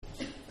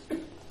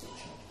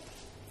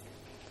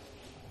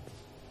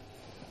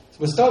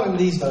We're starting with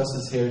these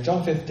verses here,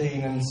 John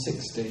 15 and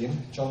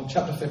 16. John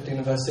chapter 15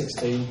 and verse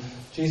 16.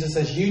 Jesus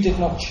says, "You did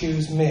not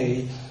choose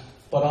me,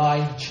 but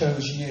I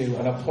chose you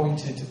and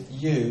appointed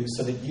you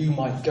so that you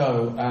might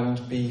go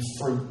and be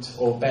fruit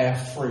or bear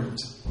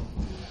fruit."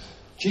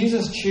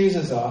 Jesus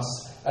chooses us,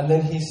 and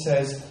then he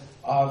says,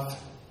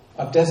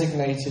 I've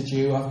designated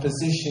you, I've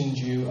positioned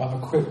you, I've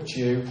equipped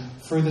you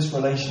through this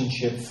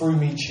relationship, through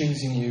me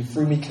choosing you,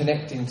 through me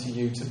connecting to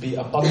you to be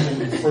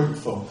abundantly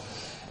fruitful.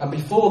 And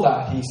before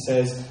that, he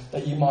says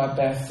that you might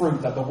bear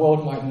fruit, that the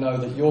world might know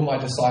that you're my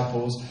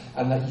disciples,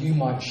 and that you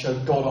might show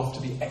God off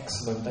to be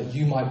excellent, that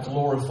you might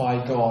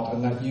glorify God,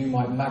 and that you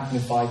might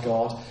magnify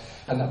God,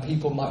 and that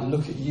people might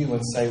look at you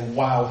and say,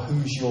 "Wow,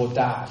 who's your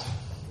dad?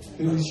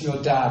 Who's your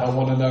dad? I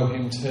want to know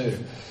him too."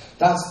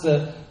 That's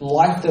the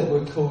life that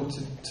we're called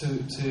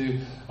to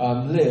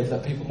live,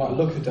 that people might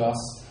look at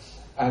us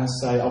and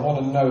say, "I want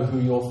to know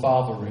who your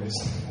father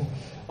is.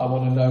 I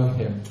want to know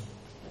him."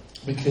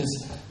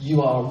 Because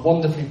you are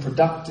wonderfully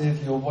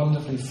productive, you're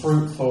wonderfully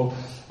fruitful,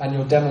 and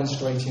you're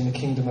demonstrating the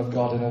kingdom of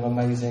God in an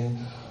amazing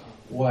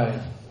way.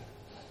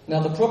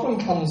 Now the problem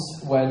comes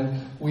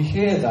when we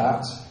hear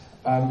that,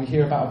 and we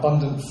hear about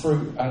abundant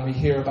fruit, and we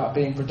hear about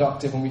being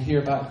productive, and we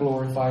hear about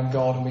glorifying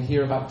God, and we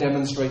hear about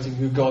demonstrating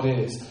who God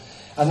is.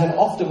 And then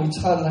often we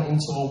turn that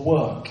into a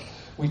work.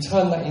 We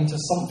turn that into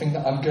something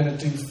that I'm going to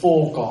do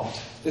for God.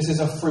 This is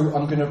a fruit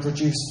I'm going to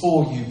produce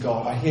for you,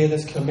 God. I hear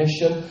this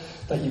commission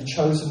that you've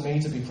chosen me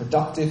to be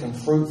productive and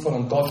fruitful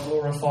and God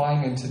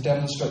glorifying and to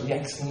demonstrate the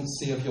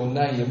excellency of your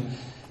name.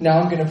 Now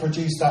I'm going to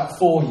produce that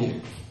for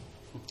you.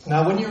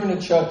 Now when you're in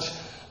a church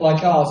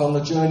like ours on the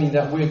journey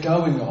that we're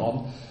going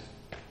on,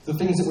 the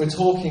things that we're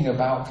talking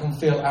about can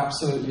feel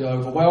absolutely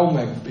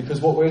overwhelming, because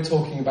what we're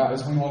talking about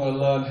is we want to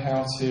learn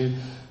how to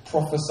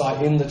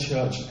prophesy in the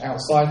church,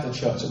 outside the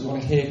church. We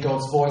want to hear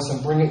God's voice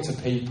and bring it to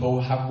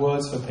people, have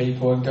words for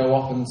people and go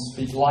off and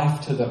speak life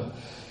to them.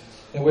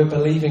 And we're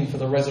believing for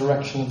the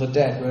resurrection of the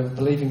dead. We're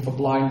believing for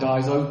blind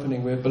eyes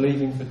opening. We're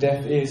believing for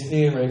deaf ears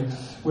hearing.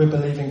 We're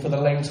believing for the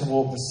lame to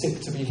walk, the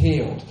sick to be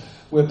healed.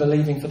 We're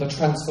believing for the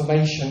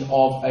transformation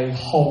of a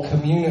whole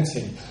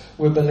community.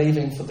 We're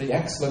believing for the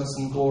excellence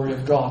and glory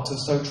of God to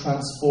so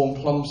transform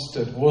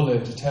Plumstead,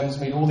 Woolwich,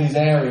 Thamesmead, all these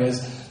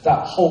areas,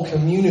 that whole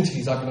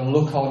communities are going to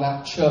look on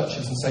at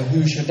churches and say,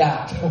 "Who's your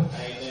dad?"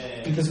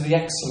 Because of the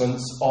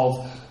excellence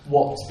of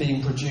what's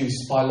being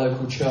produced by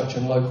local church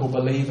and local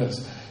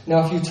believers.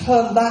 Now, if you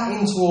turn that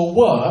into a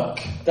work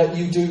that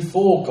you do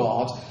for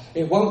God,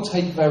 it won't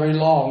take very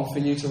long for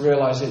you to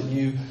realise that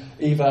you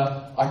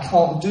either, "I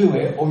can't do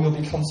it," or you'll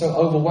become so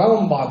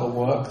overwhelmed by the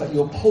work that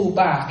you'll pull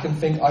back and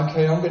think,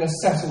 "Okay, I'm going to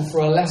settle for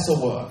a lesser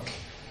work.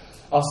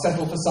 I'll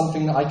settle for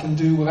something that I can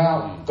do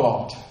without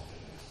God.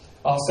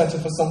 I'll settle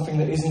for something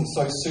that isn't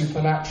so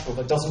supernatural,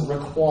 that doesn't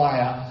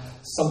require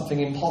something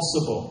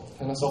impossible."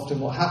 And that's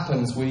often what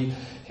happens. We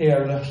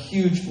hear a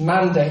huge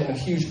mandate and a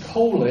huge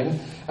calling,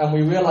 and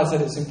we realise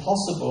that it's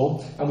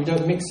impossible, and we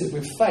don't mix it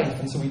with faith,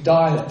 and so we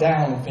dial it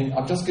down and think,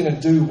 "I'm just going to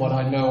do what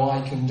I know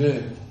I can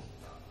do."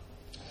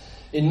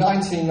 In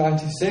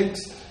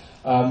 1996,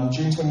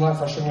 June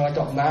 29th, Rachel and I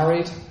got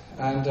married,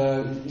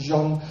 and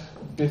Jean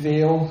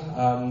Beville,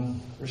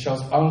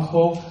 Rachel's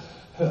uncle,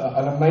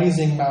 an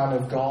amazing man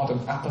of God, an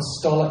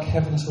apostolic,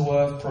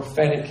 heaven-to-earth,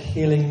 prophetic,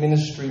 healing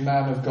ministry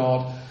man of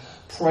God,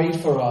 prayed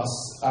for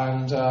us.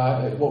 And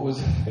what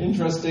was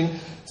interesting,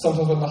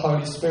 sometimes when the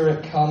Holy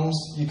Spirit comes,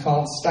 you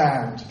can't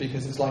stand,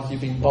 because it's like you've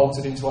been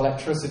bolted into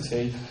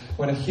electricity.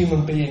 When a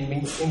human being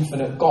meets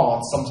infinite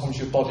God, sometimes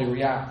your body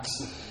reacts.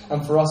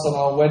 And for us on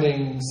our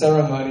wedding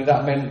ceremony,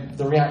 that meant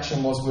the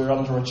reaction was we were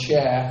under a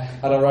chair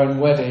at our own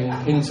wedding,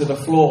 into the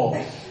floor.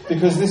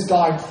 Because this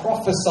guy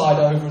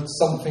prophesied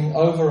something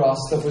over us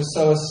that was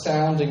so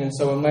astounding and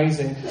so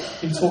amazing.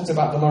 He talked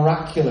about the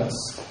miraculous.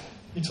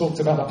 He talked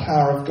about the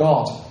power of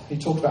God. He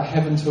talked about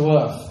heaven to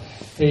earth.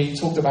 He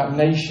talked about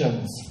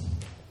nations.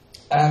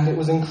 And it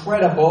was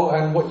incredible.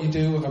 And what you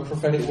do with a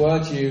prophetic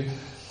word,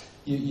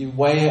 you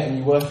weigh it and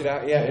you work it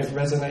out. Yeah, it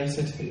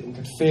resonated. You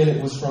could feel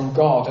it was from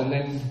God. And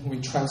then we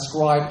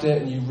transcribed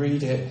it and you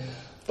read it.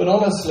 But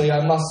honestly,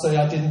 I must say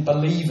I didn't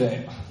believe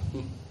it.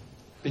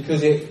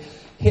 Because it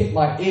hit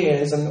my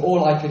ears and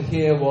all I could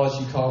hear was,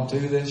 "You can't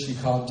do this, you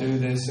can't do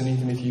this, and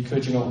even if you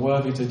could, you're not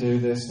worthy to do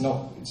this.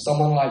 Not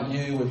someone like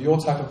you with your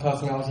type of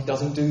personality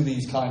doesn't do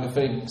these kind of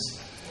things."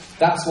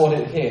 That's what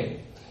it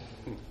hit.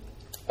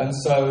 And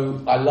so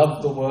I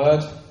loved the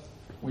word.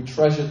 We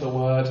treasured the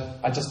word.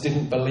 I just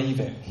didn't believe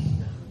it.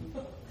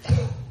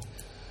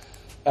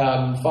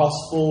 Fast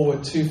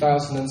forward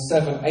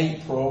 2007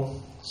 April,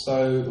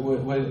 so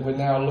we're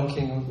now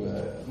looking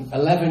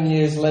 11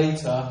 years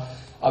later.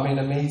 I'm in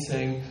a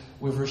meeting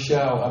with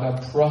Rochelle, and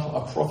a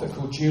prophet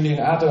called Julian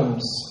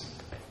Adams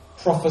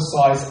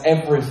prophesies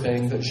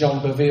everything that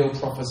Jean Beville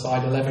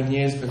prophesied 11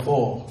 years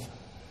before.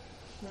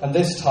 And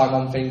this time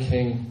I'm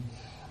thinking,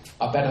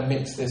 I better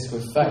mix this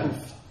with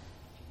faith.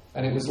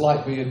 And it was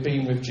like we had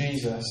been with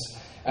Jesus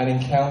and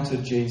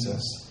encountered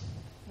Jesus.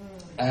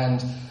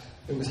 And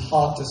it was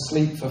hard to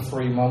sleep for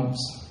 3 months,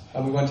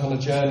 and we went on a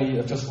journey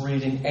of just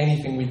reading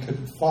anything we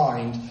could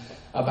find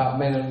about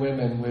men and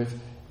women with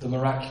the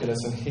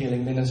miraculous and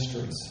healing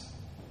ministries.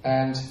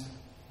 And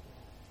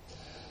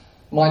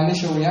my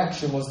initial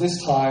reaction was,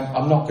 this time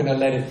I'm not going to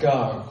let it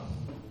go.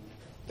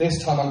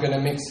 This time I'm going to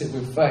mix it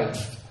with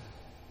faith.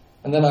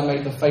 And then I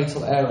made the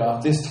fatal error,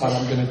 this time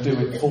I'm going to do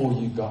it for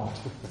you, God.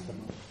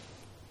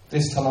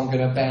 This time I'm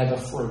going to bear the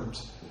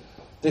fruit.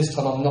 This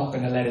time I'm not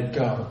going to let it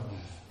go.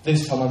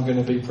 This time I'm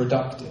going to be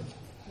productive.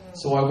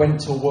 So I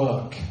went to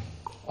work.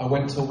 I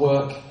went to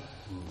work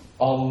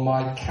on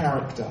my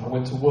character. I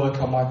went to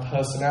work on my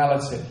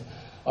personality.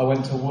 I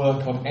went to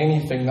work on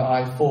anything that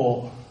I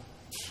thought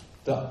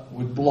that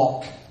would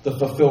block the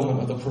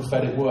fulfillment of the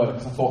prophetic word.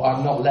 Because I thought,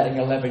 I'm not letting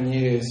 11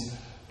 years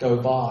go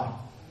by.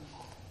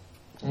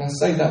 And I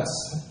say that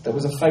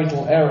was a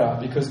fatal error,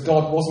 because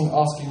God wasn't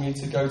asking me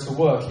to go to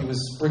work. He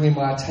was bringing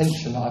my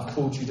attention that I've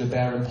called you to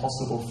bear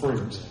impossible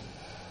fruit.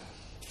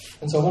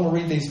 And so I want to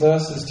read these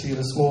verses to you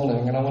this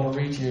morning, and I want to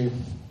read you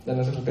then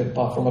a little bit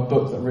from a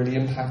book that really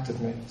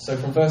impacted me. So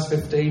from chapter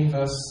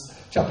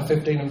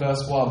 15 and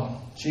verse 1,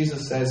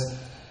 Jesus says,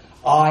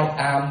 I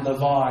am the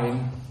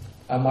vine,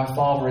 and my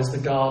Father is the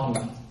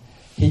gardener.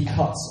 He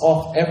cuts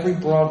off every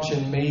branch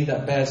in me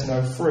that bears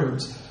no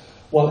fruit,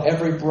 while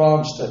every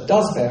branch that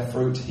does bear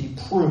fruit, he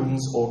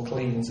prunes or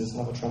cleans, is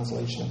another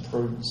translation of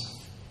prunes,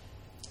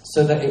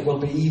 so that it will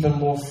be even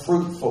more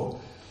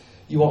fruitful.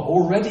 You are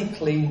already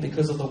clean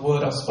because of the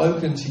word I've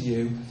spoken to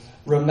you.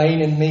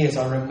 Remain in me as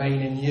I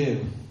remain in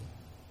you.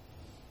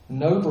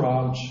 No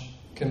branch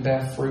can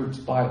bear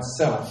fruit by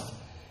itself.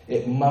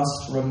 It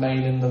must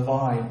remain in the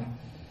vine.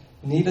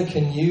 Neither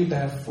can you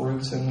bear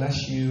fruit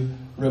unless you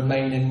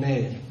remain in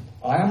me.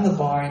 I am the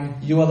vine,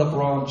 you are the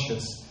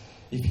branches.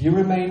 If you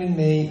remain in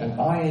me and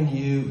I in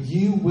you,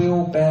 you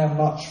will bear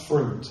much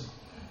fruit.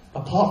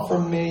 Apart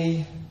from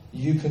me,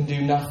 you can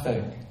do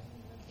nothing.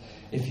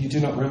 If you do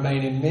not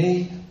remain in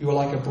me, you are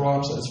like a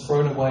branch that is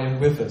thrown away and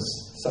withers.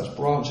 Such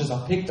branches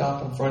are picked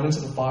up and thrown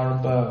into the fire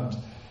and burned.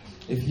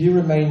 If you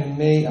remain in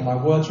me and my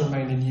words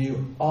remain in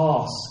you,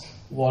 ask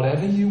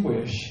whatever you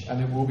wish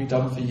and it will be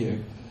done for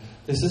you.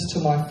 This is to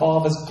my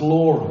Father's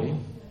glory,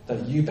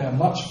 that you bear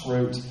much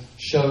fruit,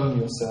 showing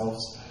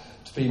yourselves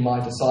to be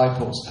my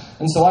disciples.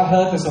 And so I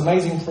heard this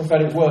amazing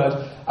prophetic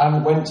word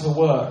and went to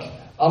work,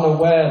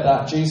 unaware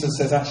that Jesus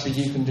says,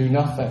 actually, you can do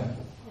nothing.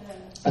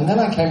 And then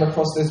I came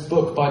across this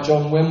book by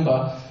John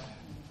Wimber,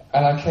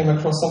 and I came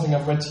across something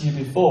I've read to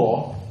you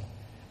before,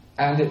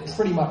 and it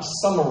pretty much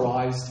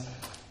summarised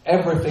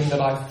everything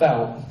that I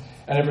felt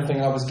and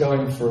everything I was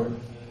going through.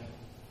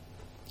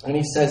 And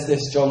he says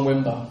this, John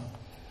Wimber: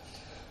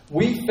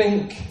 we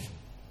think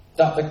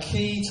that the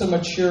key to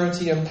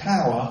maturity and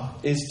power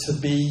is to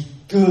be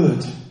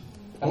good.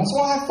 And that's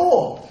what I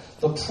thought.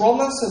 The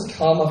promise has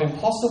come of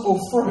impossible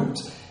fruit.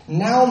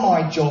 Now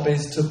my job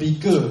is to be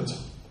good.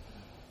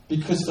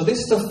 Because for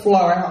this to flow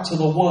out to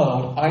the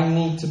world, I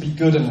need to be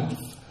good enough.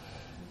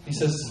 He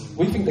says,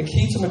 we think the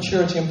key to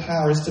maturity and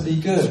power is to be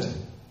good.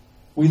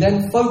 We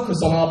then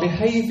focus on our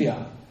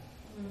behaviour.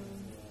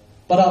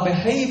 But our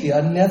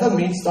behaviour never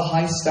meets the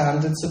high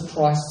standards of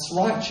Christ's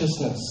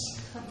righteousness.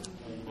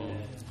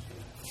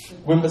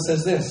 Wimber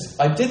says this: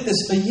 I did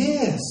this for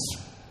years.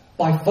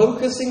 By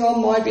focusing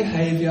on my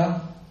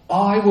behaviour,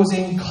 I was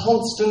in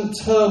constant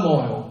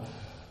turmoil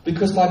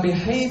because my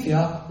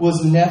behaviour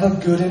was never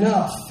good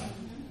enough,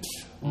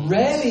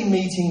 rarely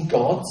meeting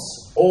God's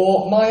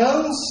or my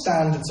own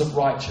standards of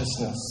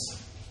righteousness.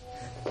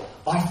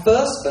 I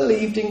first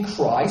believed in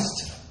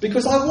Christ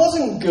because I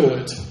wasn't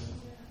good.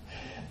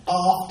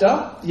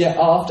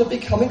 After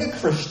becoming a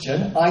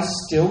Christian, I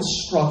still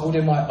struggled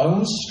in my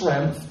own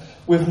strength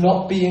with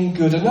not being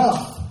good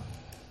enough.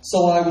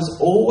 So I was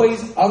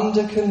always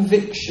under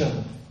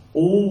conviction,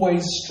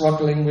 always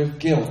struggling with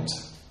guilt.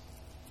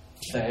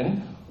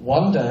 Then,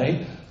 one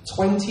day,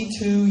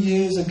 22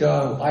 years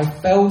ago, I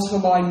fell to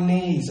my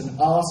knees and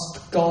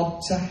asked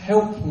God to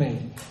help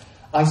me.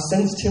 I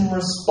sensed him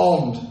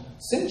respond.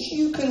 Since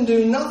you can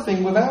do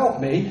nothing without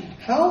me,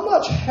 how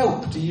much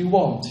help do you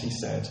want? He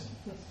said.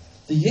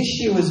 The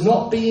issue is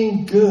not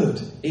being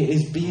good, it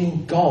is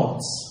being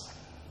God's.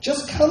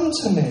 Just come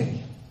to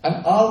me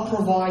and I'll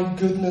provide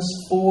goodness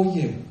for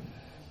you.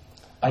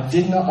 I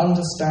did not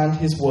understand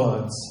his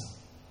words.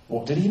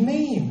 What did he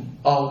mean,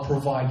 I'll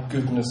provide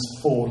goodness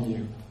for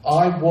you?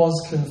 I was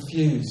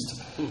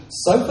confused.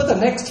 So for the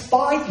next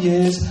 5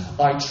 years,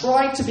 I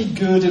tried to be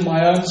good in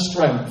my own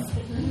strength.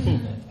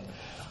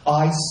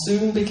 I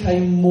soon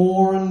became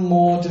more and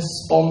more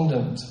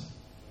despondent.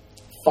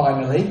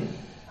 Finally,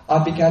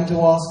 I began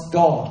to ask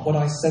God what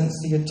I sensed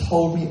he had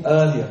told me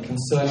earlier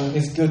concerning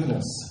his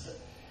goodness.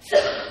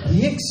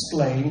 He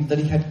explained that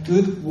he had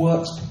good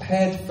works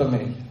prepared for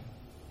me,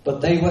 but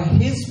they were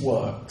his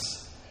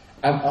works,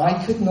 and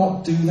I could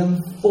not do them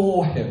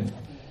for him.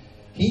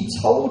 He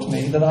told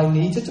me that I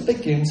needed to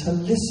begin to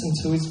listen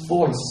to his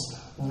voice,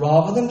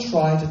 rather than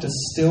try to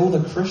distill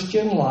the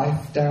Christian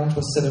life down to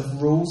a set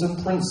of rules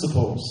and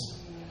principles.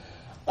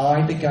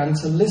 I began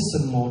to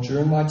listen more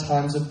during my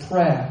times of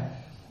prayer,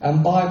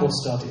 and Bible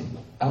study,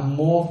 and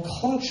more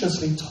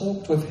consciously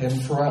talked with him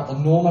throughout the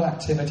normal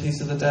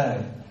activities of the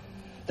day,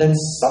 then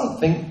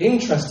something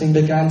interesting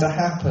began to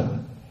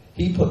happen.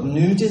 He put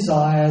new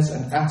desires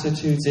and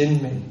attitudes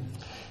in me.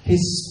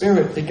 His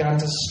Spirit began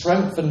to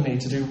strengthen me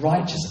to do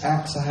righteous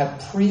acts I had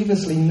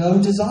previously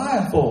no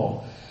desire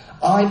for.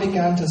 I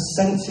began to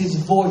sense his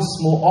voice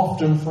more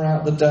often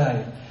throughout the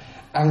day,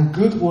 and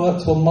good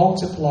works were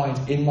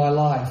multiplied in my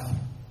life.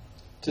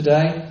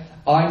 Today,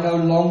 I no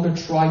longer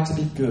try to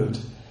be good.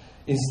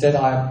 Instead,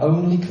 I am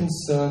only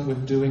concerned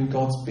with doing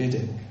God's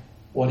bidding.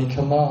 What he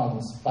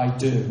commands, I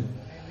do.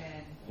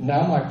 Amen.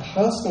 Now my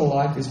personal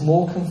life is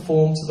more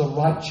conformed to the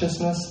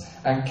righteousness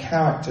and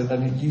character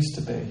than it used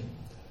to be.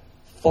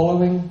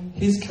 Following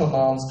his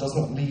commands does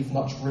not leave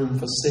much room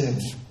for sin.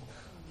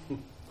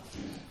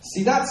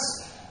 See,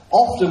 that's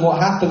often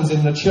what happens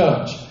in the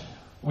church.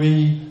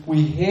 We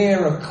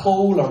hear a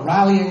call, a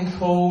rallying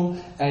call,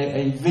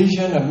 a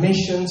vision, a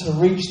mission to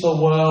reach the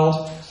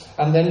world,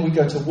 and then we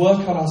go to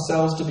work on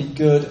ourselves to be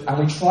good, and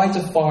we try to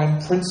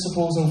find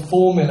principles and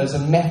formulas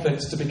and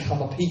methods to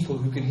become a people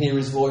who can hear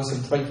his voice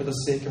and pray for the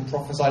sick and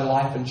prophesy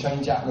life and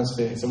change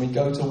atmospheres, and we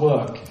go to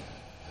work.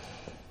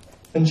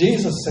 And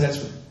Jesus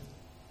says,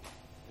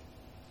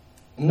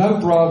 no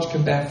branch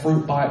can bear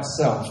fruit by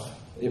itself.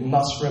 It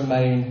must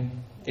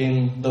remain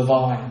in the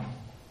vine.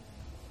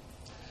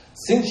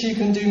 Since you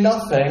can do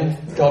nothing,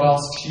 God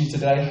asks you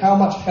today, how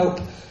much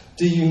help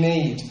do you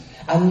need?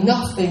 And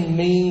nothing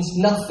means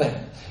nothing.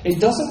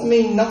 It doesn't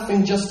mean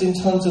nothing just in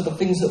terms of the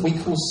things that we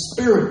call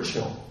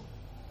spiritual.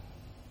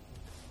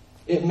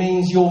 It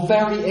means your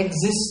very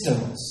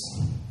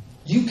existence.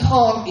 You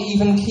can't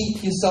even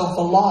keep yourself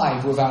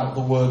alive without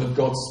the Word of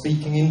God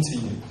speaking into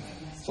you.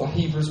 That's what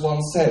Hebrews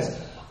 1 says.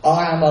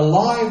 I am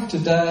alive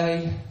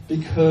today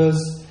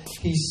because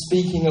he's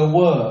speaking a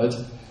word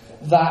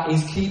that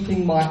is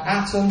keeping my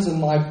atoms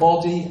and my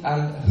body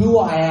and who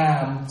I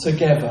am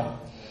together.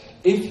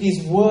 If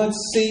his word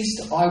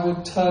ceased, I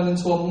would turn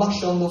into a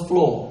mush on the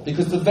floor,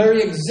 because the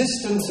very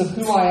existence of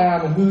who I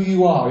am and who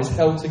you are is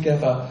held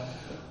together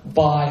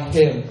by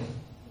him.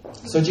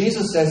 So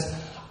Jesus says,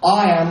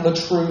 I am the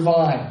true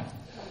vine.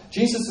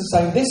 Jesus is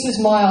saying, this is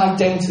my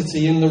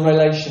identity in the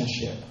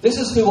relationship. This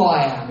is who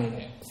I am in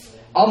it.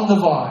 I'm the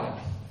vine.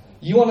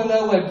 You want to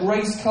know where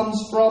grace comes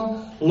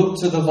from? Look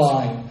to the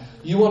vine.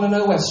 You want to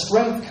know where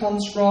strength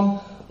comes from?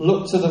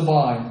 Look to the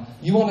vine.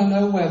 You want to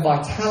know where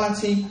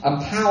vitality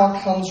and power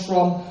comes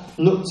from?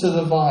 Look to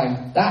the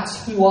vine.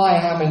 That's who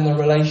I am in the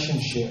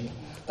relationship.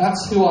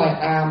 That's who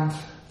I am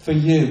for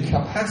you.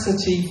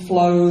 Capacity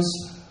flows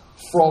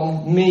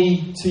from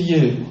me to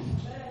you.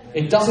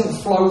 It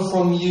doesn't flow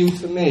from you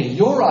to me.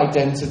 Your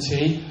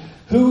identity,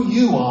 who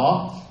you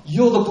are,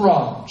 you're the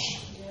branch.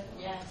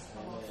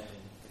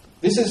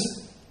 This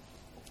is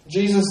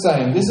Jesus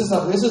saying, this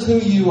is who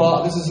you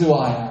are, this is who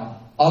I am.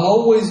 I'll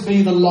always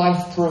be the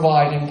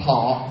life-providing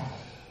part.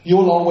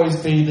 You'll always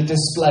be the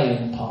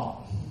displaying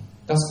part.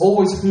 That's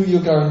always who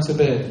you're going to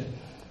be.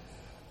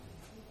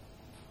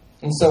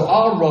 And so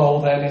our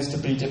role then is to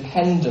be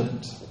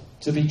dependent,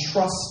 to be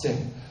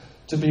trusting,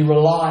 to be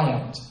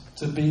reliant,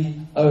 to be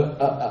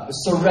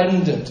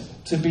surrendered,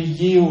 to be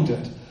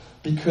yielded,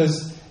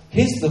 because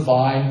he's the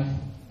vine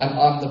and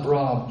I'm the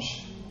branch.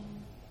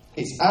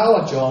 It's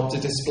our job to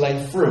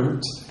display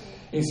fruit.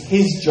 It's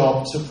his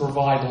job to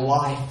provide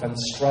life and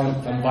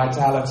strength and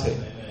vitality.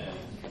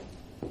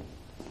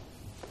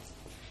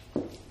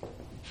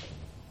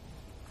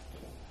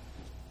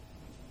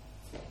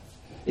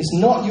 It's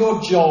not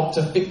your job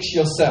to fix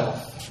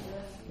yourself.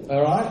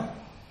 Alright?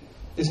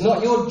 It's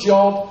not your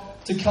job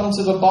to come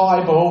to the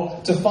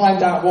Bible to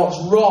find out what's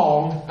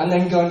wrong and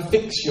then go and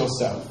fix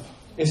yourself.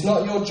 It's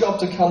not your job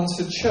to come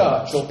to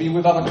church or be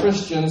with other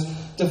Christians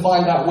to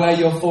find out where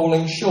you're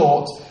falling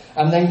short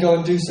and then go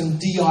and do some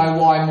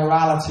DIY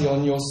morality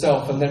on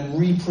yourself and then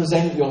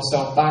represent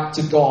yourself back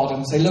to God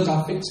and say, look,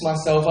 I fixed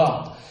myself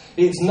up.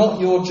 It's not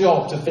your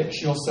job to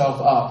fix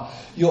yourself up.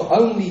 Your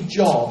only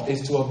job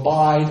is to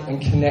abide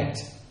and connect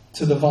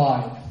to the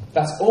vine.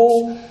 That's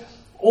all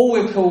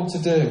we're called to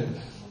do.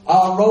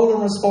 Our role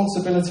and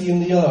responsibility in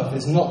the earth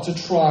is not to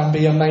try and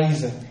be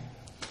amazing.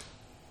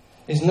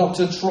 It's not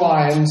to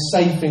try and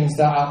say things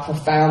that are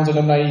profound and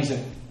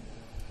amazing.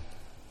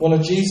 One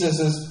of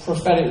Jesus'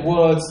 prophetic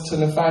words to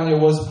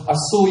Nathanael was, I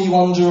saw you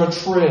under a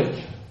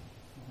tree.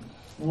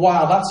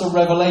 Wow, that's a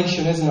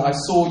revelation, isn't it? I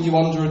saw you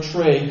under a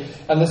tree,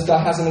 and this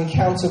guy has an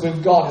encounter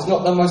with God. It's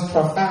not the most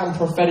profound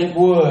prophetic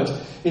word.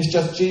 It's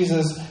just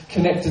Jesus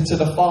connected to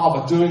the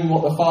Father, doing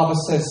what the Father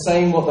says,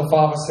 saying what the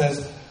Father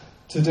says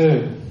to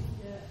do.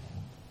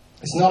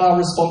 It's not our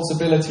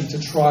responsibility to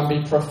try and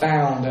be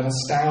profound and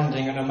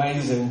astounding and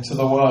amazing to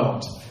the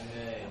world.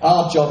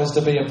 Our job is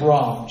to be a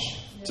branch,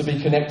 to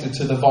be connected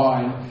to the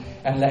vine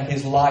and let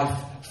his life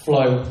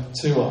flow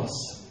to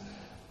us.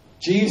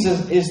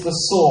 Jesus is the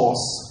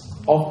source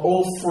of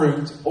all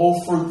fruit,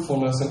 all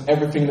fruitfulness and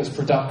everything that's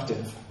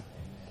productive.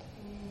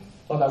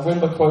 Like that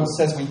Wimber quote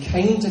says, we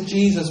came to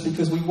Jesus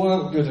because we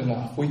weren't good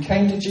enough. We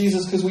came to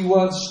Jesus because we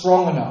weren't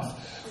strong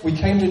enough. We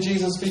came to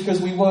Jesus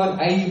because we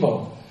weren't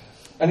able.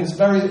 And it's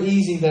very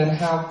easy then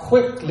how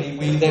quickly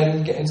we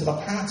then get into the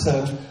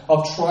pattern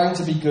of trying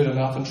to be good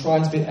enough and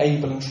trying to be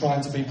able and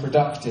trying to be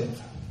productive.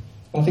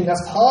 And I think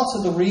that's part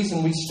of the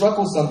reason we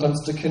struggle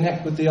sometimes to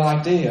connect with the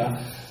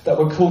idea that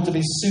we're called to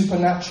be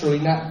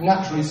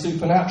naturally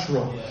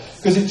supernatural.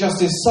 Because it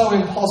just is so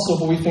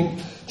impossible. We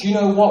think, do you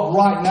know what?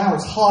 Right now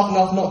it's hard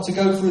enough not to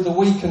go through the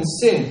week and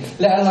sin,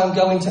 let alone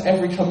go into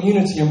every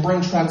community and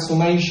bring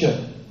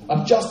transformation.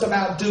 I'm just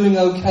about doing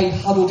okay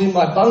huddled in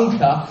my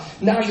bunker.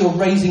 Now you're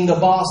raising the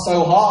bar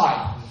so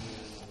high.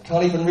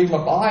 Can't even read my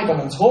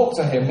Bible and talk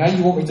to him. Now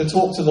you want me to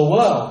talk to the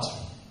world.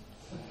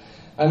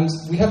 And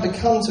we have to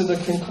come to the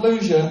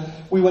conclusion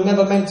we were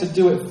never meant to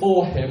do it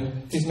for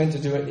him. He's meant to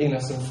do it in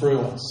us and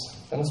through us.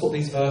 And that's what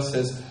these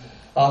verses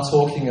are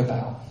talking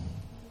about.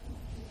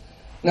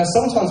 Now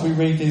sometimes we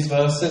read these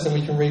verses and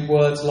we can read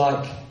words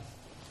like,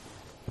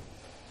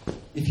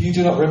 if you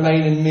do not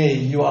remain in me,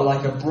 you are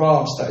like a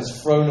branch that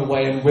is thrown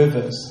away and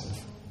withers.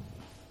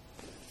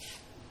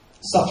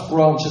 Such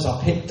branches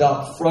are picked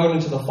up, thrown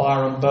into the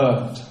fire and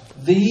burned.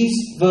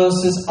 These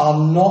verses are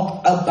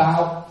not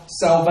about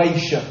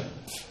salvation.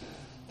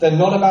 They're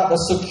not about the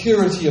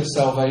security of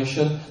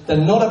salvation. They're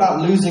not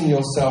about losing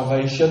your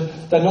salvation.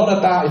 They're not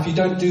about if you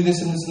don't do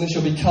this and this and this,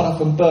 you'll be cut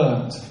off and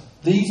burned.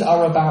 These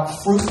are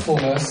about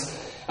fruitfulness.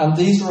 And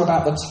these are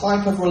about the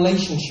type of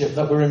relationship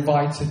that we're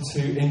invited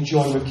to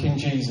enjoy with King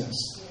Jesus.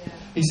 Yeah.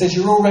 He says,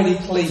 you're already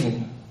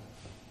clean.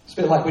 It's a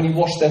bit like when you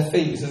wash their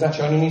feet. He says,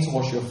 actually, I only need to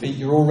wash your feet.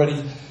 You're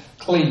already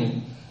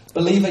clean.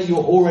 Believer,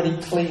 you're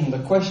already clean. The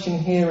question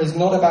here is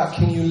not about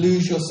can you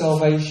lose your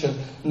salvation.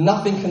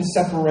 Nothing can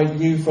separate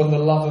you from the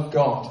love of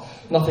God.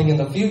 Nothing in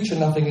the future,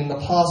 nothing in the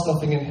past,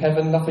 nothing in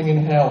heaven, nothing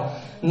in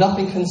hell.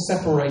 Nothing can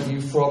separate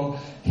you from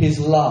his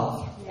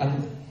love.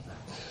 And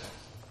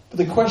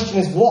the question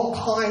is, what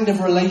kind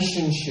of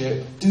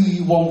relationship do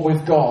you want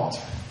with God?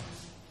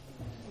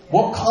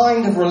 What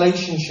kind of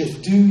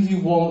relationship do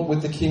you want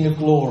with the King of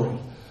Glory?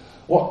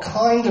 What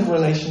kind of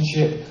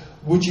relationship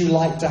would you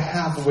like to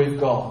have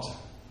with God?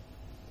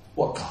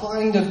 What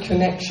kind of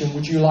connection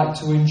would you like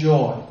to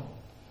enjoy?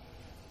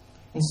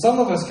 And some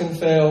of us can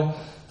feel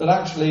that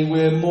actually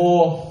we're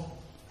more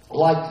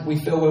like we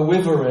feel we're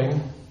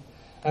withering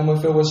and we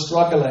feel we're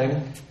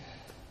struggling.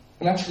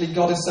 And actually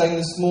God is saying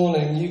this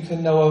morning, you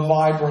can know a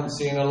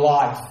vibrancy in a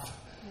life.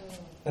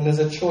 And there's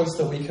a choice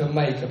that we can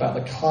make about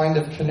the kind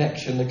of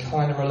connection, the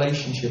kind of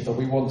relationship that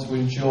we want to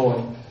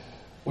enjoy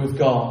with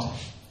God.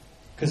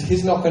 Because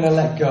he's not going to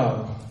let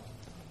go.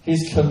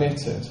 He's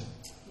committed.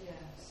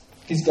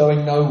 He's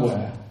going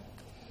nowhere.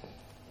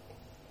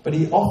 But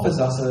he offers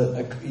us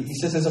he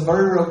says there's a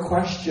very real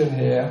question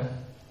here.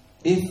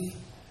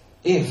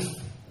 If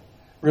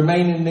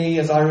remain in me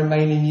as I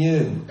remain in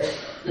you.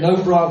 No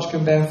branch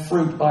can bear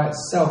fruit by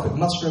itself. It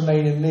must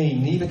remain in me.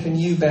 Neither can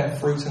you bear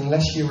fruit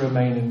unless you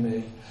remain in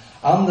me.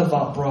 I'm the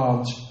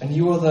branch and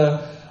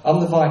I'm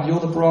the vine, you're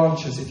the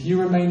branches. If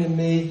you remain in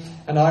me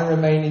and I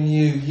remain in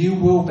you, you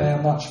will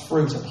bear much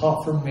fruit.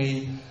 Apart from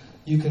me,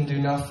 you can do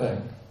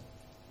nothing.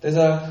 There's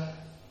an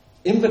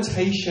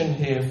invitation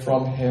here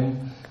from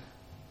him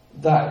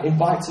that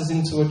invites us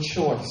into a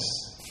choice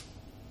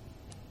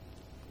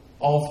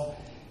of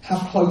how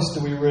close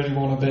do we really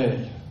want to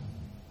be?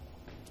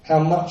 How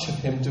much of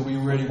him do we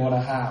really want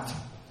to have?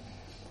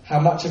 How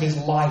much of his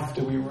life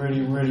do we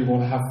really, really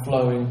want to have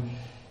flowing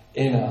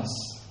in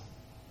us?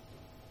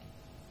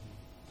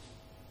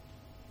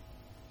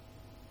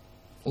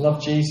 I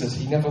love Jesus.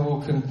 He'll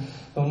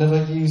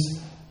never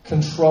use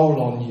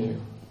control on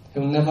you.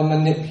 He'll never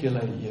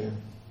manipulate you.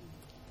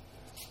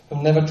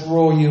 He'll never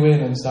draw you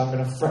in and say, I'm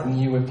going to threaten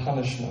you with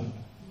punishment.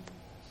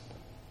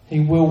 He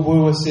will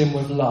woo us in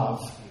with love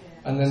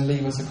and then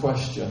leave us a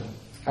question.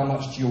 How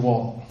much do you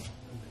want?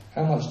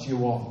 How much do you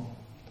want?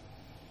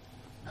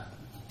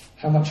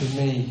 How much of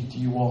me do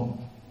you want?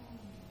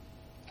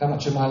 How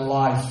much of my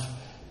life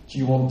do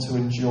you want to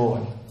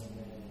enjoy?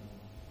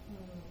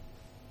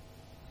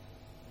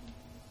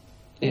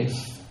 If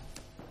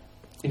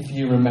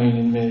you remain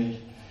in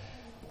me,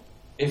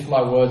 if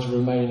my words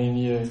remain in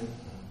you.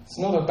 It's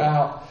not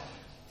about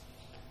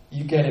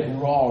you get it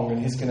wrong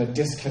and he's going to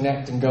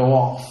disconnect and go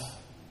off.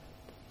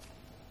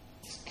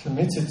 He's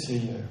committed to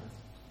you.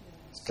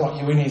 He's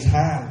got you in his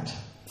hand.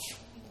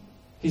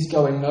 He's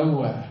going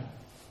nowhere.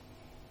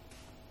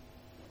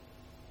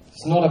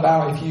 It's not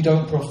about if you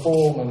don't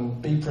perform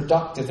and be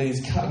productive that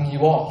he's cutting you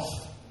off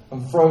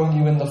and throwing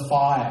you in the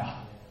fire.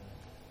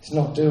 He's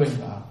not doing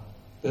that.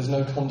 There's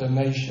no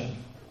condemnation.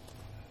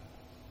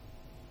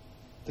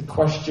 The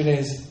question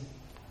is,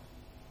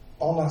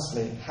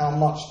 honestly, how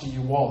much do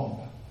you want?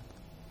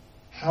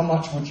 How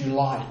much would you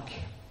like?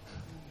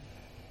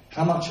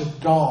 How much of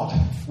God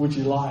would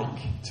you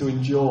like to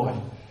enjoy?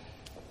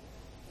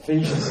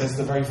 Ephesians says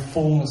the very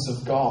fullness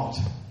of God.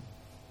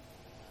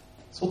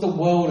 It's what the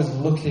world is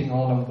looking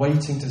on and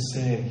waiting to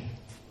see. It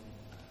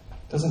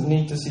doesn't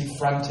need to see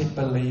frantic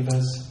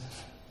believers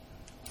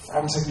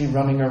frantically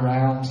running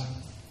around,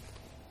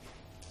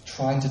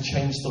 trying to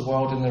change the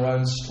world in their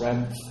own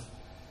strength.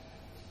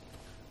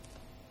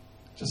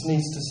 Just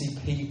needs to see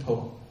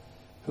people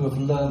who have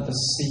learned the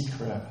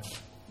secret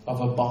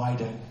of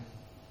abiding.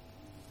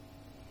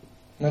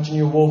 Imagine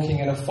you're walking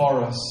in a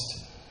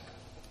forest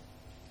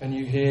and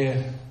you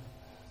hear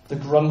the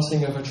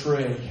grunting of a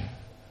tree.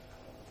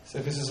 So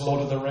if this is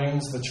Lord of the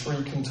Rings, the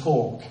tree can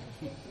talk.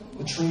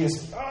 The tree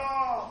is,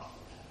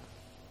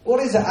 what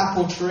is it,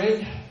 apple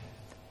tree?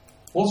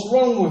 What's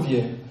wrong with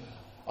you?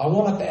 I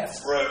want to bear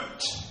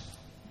fruit.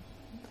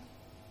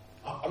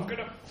 I'm going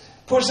to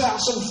push out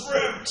some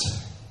fruit.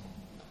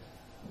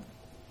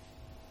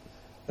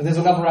 And there's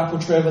another apple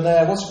tree over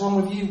there. What's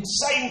wrong with you?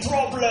 Same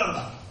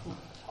problem.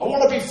 I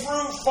want to be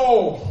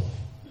fruitful.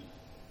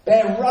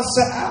 Bear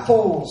russet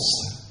apples.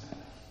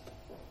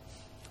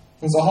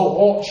 There's a whole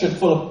orchard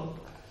full of...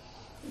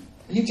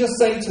 You just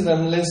say to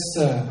them,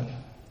 listen,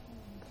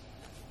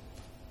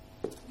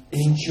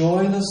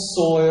 enjoy the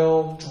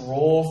soil,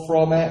 draw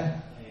from it,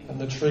 and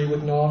the tree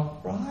would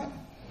nod, right?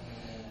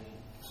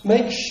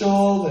 Make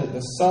sure that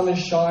the sun is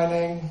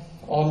shining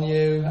on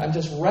you and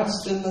just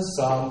rest in the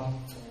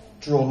sun.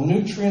 Draw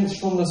nutrients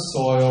from the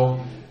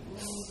soil.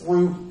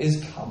 Fruit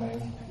is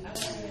coming.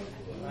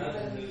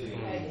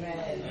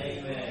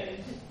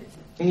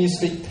 And you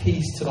speak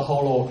peace to the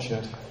whole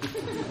orchard.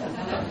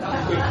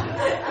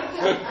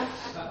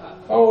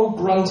 Oh,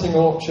 grunting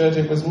orchard,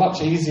 it was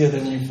much easier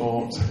than you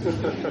thought.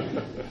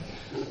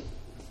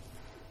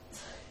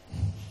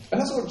 And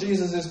that's what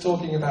Jesus is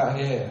talking about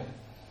here.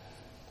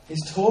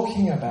 He's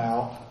talking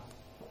about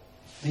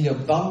the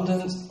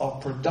abundance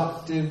of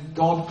productive,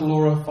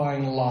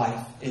 God-glorifying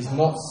life is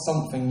not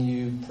something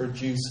you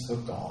produce for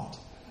God.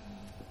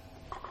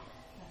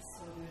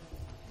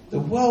 The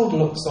world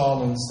looks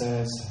on and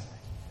says,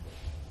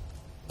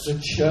 the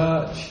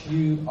church,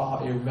 you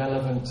are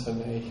irrelevant to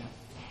me.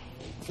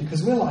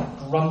 Because we're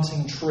like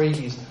grunting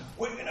trees.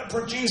 We're going to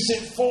produce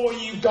it for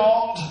you,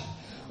 God.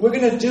 We're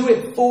going to do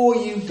it for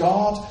you,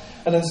 God.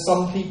 And then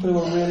some people who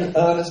are really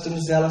earnest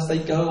and zealous, they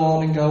go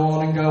on and go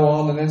on and go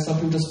on. And then some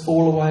people just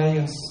fall away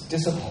and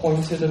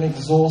disappointed and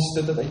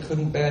exhausted that they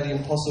couldn't bear the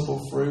impossible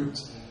fruit.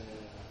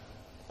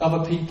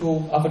 Other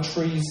people, other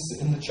trees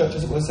in the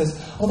churches, it says,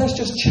 let's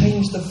just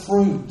change the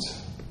fruit.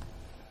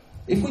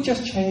 If we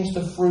just change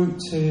the fruit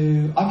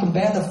to, I can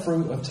bear the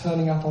fruit of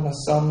turning up on a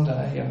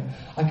Sunday, and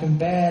I can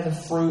bear the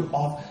fruit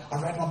of,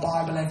 I read my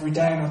Bible every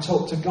day and I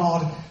talk to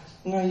God.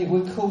 No,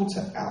 we're called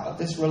to, out of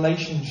this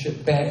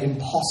relationship, bear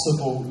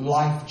impossible,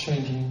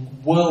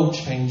 life-changing,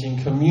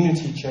 world-changing,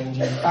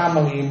 community-changing,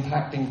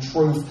 family-impacting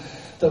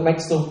truth that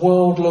makes the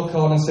world look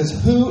on and says,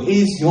 who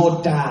is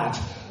your dad?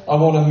 I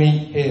want to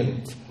meet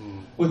him.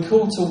 We're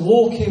called to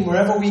walk in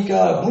wherever we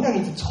go. And we don't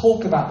need to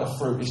talk about the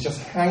fruit. It's just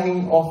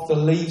hanging off the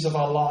leaves of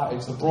our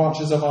lives, the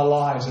branches of our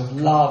lives of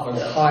love and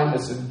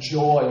kindness and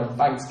joy and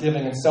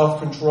thanksgiving and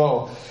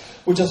self-control.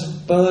 We're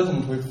just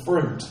burdened with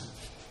fruit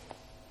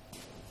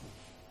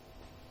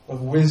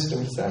of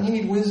wisdom. You say, you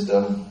need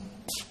wisdom?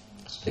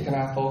 Just pick an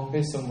apple.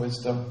 Here's some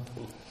wisdom.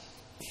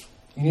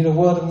 You need a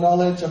word of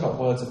knowledge? I've got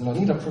words of knowledge.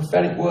 You need a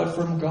prophetic word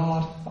from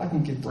God? I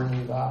can bring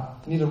you that.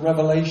 You need a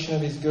revelation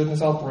of His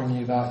goodness? I'll bring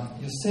you that.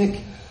 You're sick?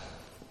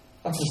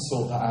 I can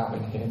sort that out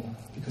in Him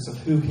because of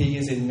who He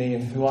is in me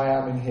and who I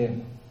am in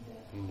Him.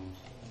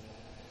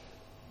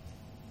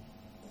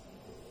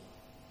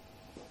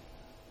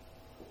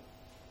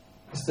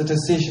 It's the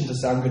decision to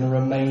say, I'm going to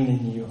remain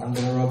in you. I'm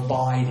going to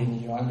abide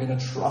in you. I'm going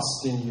to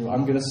trust in you.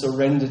 I'm going to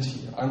surrender to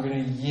you. I'm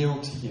going to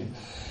yield to you.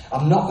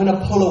 I'm not going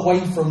to pull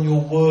away from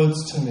your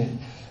words to me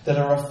that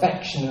are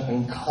affectionate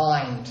and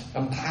kind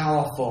and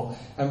powerful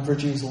and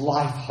produce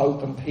life,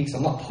 hope and peace.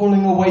 I'm not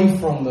pulling away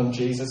from them,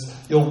 Jesus.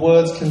 Your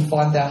words can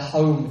find their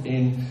home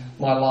in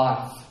my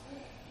life.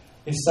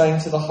 He's saying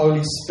to the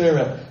Holy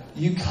Spirit,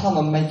 you come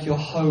and make your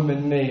home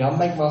in me. I'll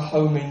make my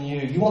home in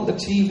you. You want the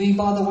TV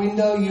by the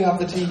window? You have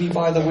the TV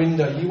by the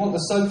window. You want the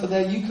sofa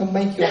there? You can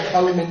make your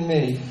home in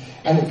me.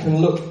 And it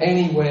can look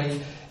any way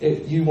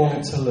you want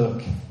it to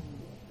look.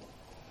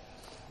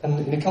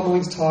 And in a couple of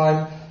weeks'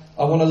 time,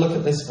 I want to look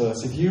at this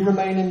verse. If you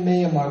remain in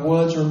me and my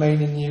words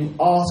remain in you,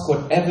 ask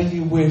whatever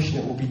you wish and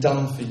it will be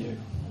done for you.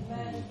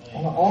 I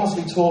want to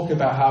honestly talk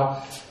about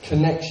how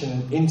connection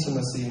and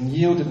intimacy and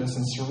yieldedness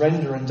and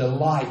surrender and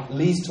delight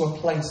leads to a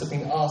place of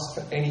being asked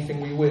for anything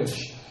we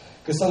wish.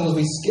 Because sometimes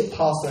we skip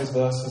past those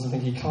verses and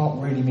think He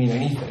can't really mean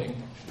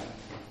anything.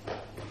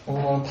 And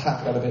we want to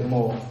unpack that a bit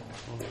more.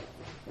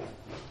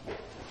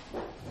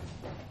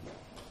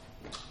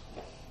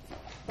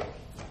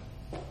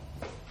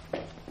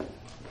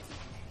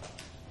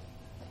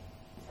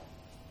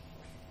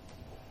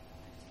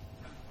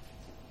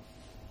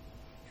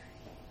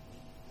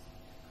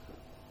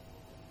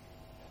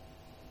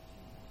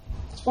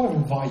 I want to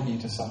invite you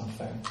to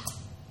something.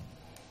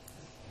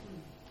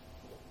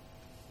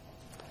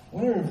 I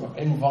want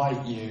to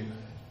invite you,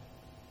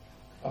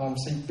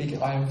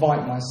 I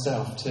invite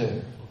myself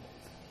too,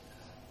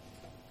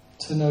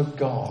 to know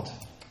God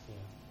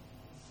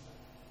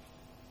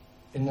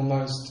in the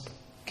most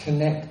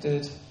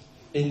connected,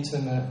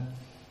 intimate,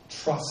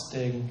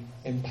 trusting,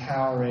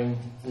 empowering,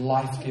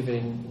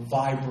 life-giving,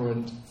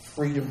 vibrant,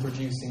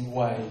 freedom-producing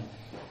way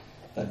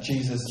that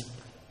Jesus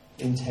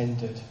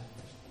intended.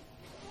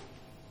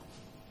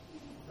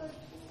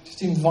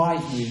 just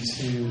invite you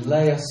to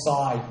lay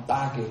aside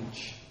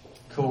baggage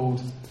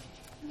called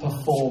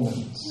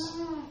performance,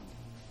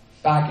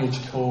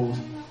 baggage called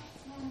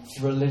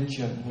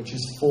religion, which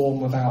is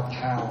form without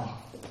power,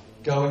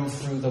 going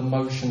through the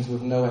motions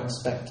with no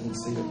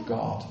expectancy of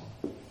God.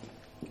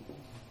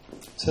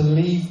 To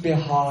leave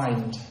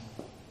behind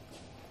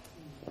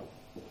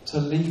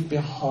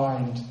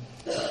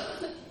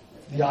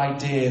the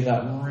idea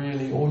that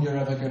really all you're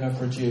ever going to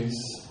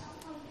produce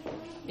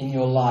in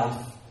your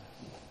life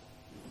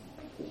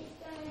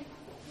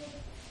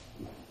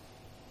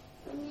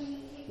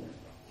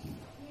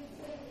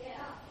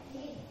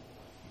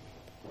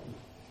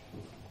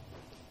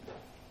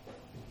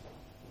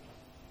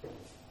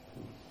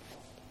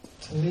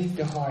to leave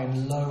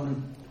behind low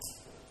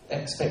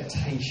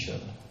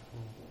expectation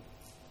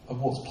of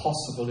what's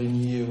possible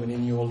in you and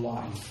in your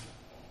life.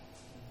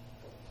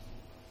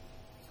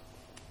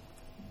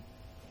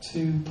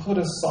 To put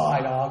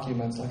aside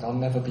arguments like I'll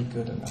never be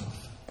good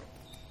enough,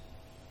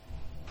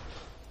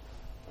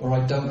 or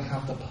I don't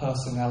have the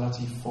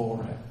personality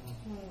for it,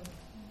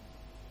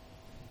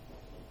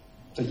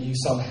 that you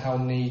somehow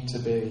need to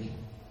be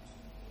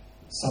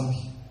some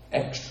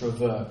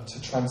extrovert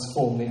to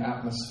transform the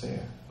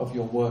atmosphere of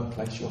your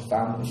workplace, your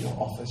family, your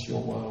office,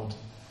 your world.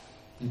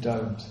 You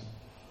don't.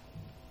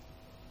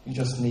 You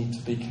just need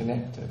to be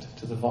connected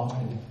to the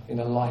vine in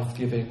a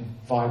life-giving,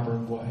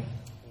 vibrant way.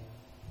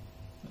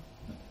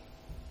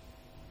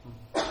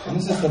 And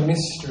this is the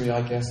mystery,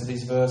 I guess, of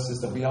these verses,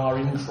 that we are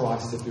in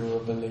Christ if you're a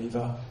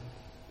believer.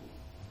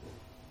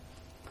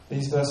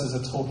 These verses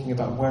are talking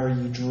about where are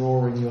you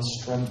drawing your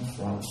strength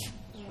from.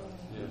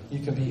 You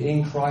can be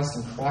in Christ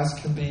and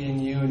Christ can be in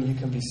you, and you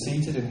can be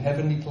seated in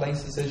heavenly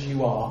places as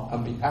you are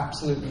and be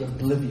absolutely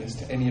oblivious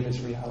to any of its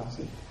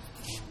reality.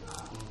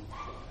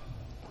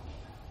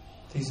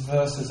 These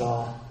verses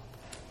are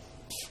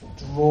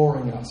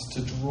drawing us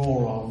to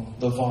draw on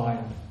the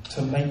vine,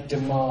 to make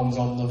demands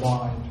on the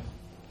vine,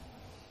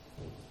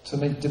 to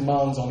make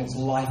demands on its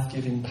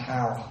life-giving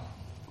power,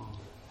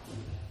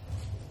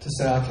 to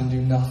say, I can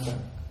do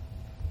nothing.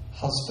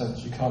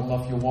 Husbands, you can't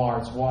love your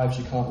wives. Wives,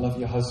 you can't love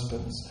your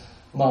husbands.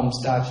 Mums,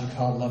 dads, you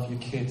can't love your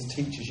kids.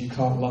 Teachers, you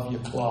can't love your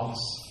class.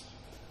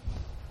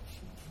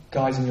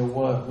 Guys in your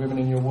work, women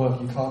in your work,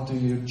 you can't do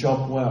your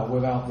job well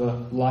without the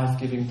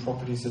life-giving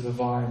properties of the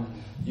vine.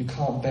 You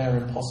can't bear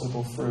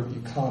impossible fruit.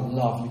 You can't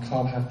love. You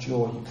can't have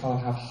joy. You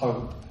can't have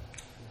hope.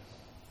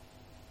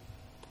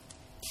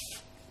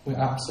 We're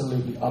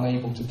absolutely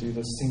unable to do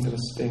the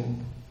singularest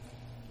thing,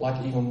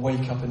 like even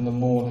wake up in the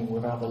morning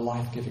without the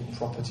life-giving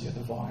property of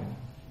the vine.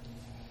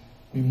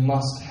 We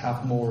must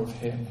have more of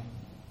Him.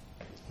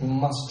 We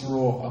must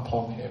draw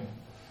upon Him.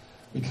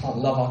 We can't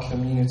love our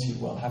community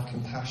well, have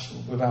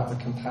compassion, without the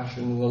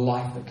compassion and the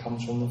life that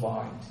comes from the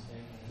vine.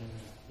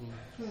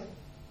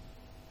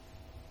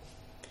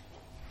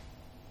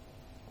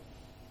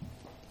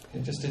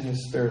 Just in your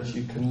spirits,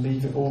 you can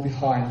leave it all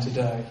behind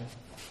today.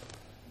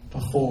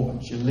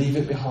 Performance, you leave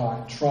it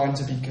behind. Trying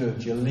to be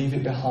good, you leave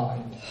it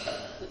behind.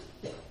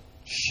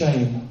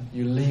 Shame,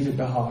 you leave it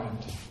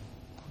behind.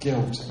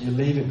 Guilt, you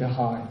leave it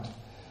behind.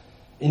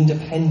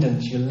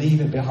 Independence, you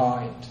leave it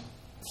behind.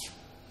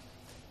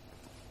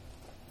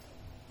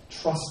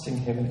 Trusting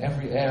Him in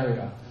every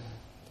area.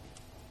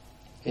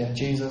 Yeah,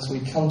 Jesus, we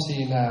come to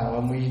you now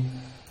and we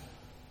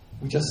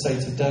just say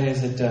today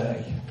is a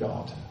day,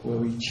 God, where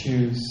we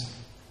choose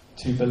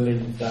to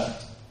believe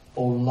that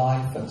all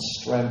life and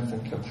strength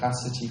and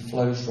capacity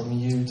flows from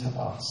you to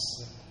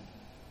us.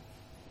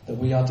 That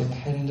we are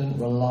dependent,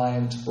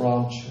 reliant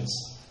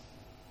branches.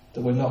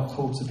 That we're not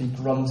called to be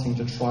grunting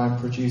to try and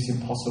produce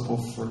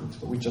impossible fruit,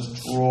 but we just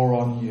draw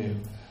on you,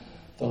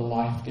 the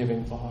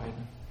life-giving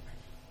vine.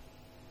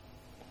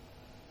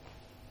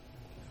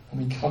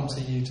 And we come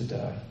to you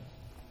today.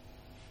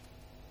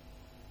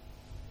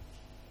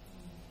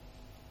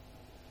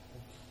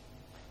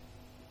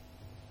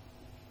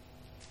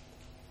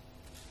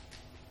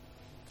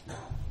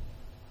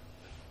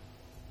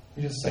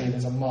 We just say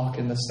there's a mark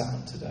in the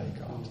sand today,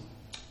 God.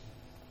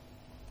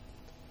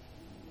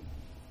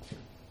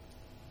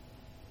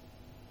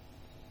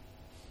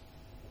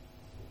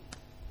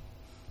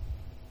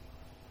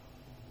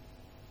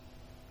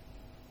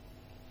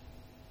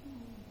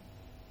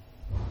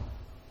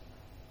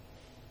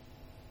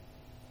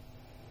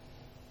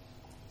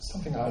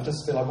 Something I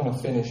just feel I want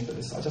to finish, but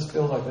I just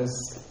feel like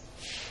it's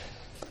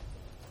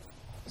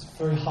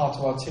very hard to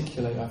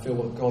articulate, I feel,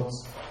 what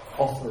God's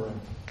offering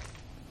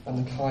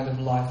and the kind of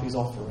life He's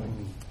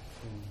offering.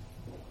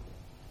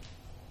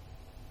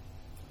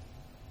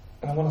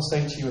 And I want to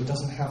say to you, it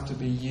doesn't have to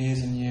be years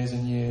and years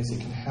and years.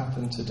 It can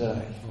happen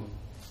today.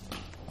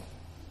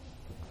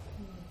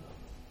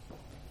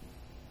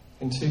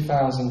 In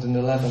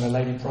 2011, a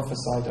lady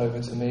prophesied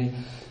over to me.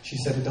 She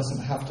said it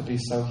doesn't have to be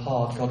so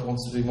hard. God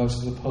wants to do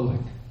most of the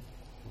pulling.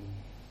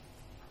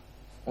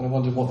 And I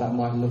wondered what that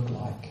might look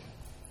like.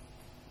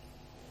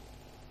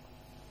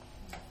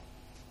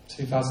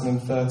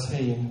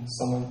 2013,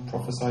 someone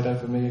prophesied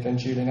over me again,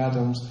 Julian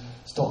Adams,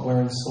 stop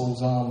wearing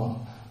Saul's armour.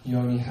 You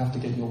only have to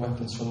get your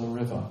weapons from the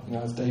river. You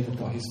know, as David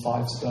got his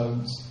 5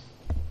 stones.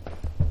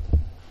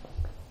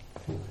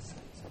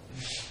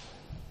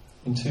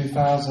 In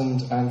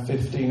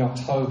 2015,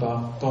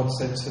 October, God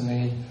said to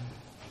me,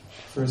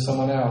 through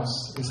someone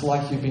else, it's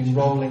like you've been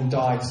rolling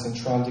dice and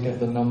trying to get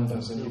the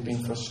numbers, and you've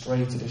been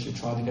frustrated as you're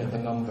trying to get the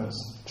numbers,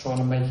 trying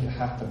to make it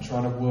happen,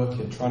 trying to work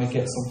it, trying to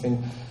get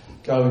something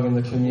going in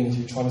the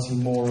community, trying to see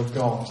more of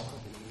God.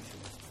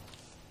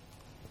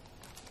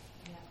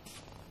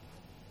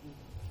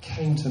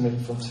 Came to me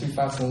from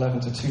 2011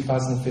 to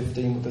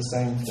 2015 with the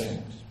same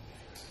thing.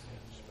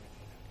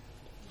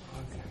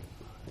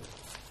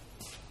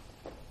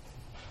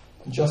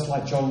 And just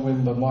like John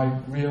Wimber, my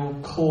real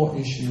core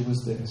issue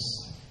was this: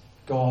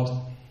 God,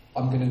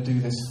 I'm going to do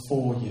this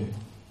for you,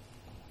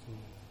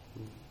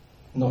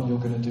 not you're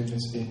going to do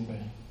this in me.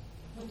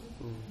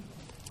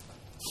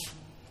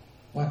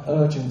 My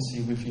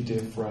urgency with you,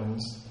 dear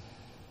friends,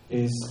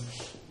 is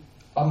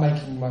I'm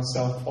making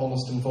myself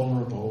honest and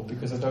vulnerable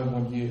because I don't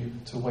want you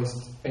to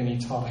waste any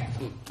time.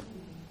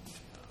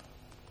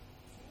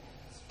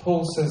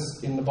 Paul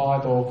says in the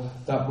Bible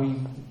that we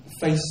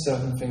face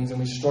certain things and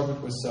we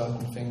struggled with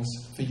certain things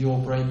for your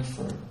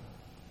breakthrough,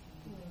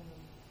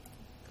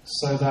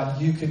 so that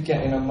you could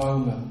get in a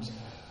moment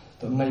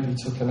that maybe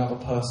took another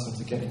person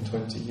to get in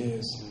 20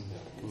 years.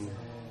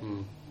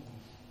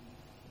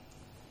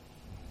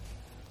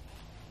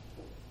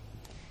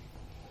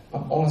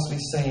 I'm honestly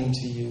saying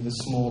to you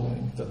this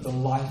morning that the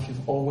life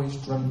you've always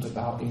dreamt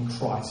about in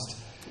Christ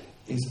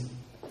is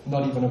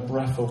not even a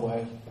breath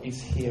away, it's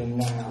here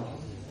now.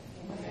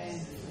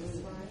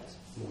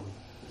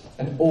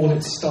 And all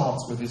it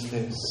starts with is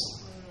this: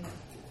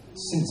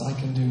 since I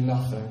can do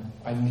nothing,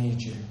 I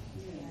need you.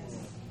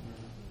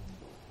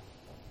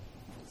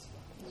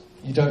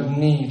 You don't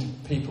need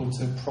people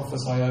to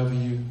prophesy over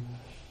you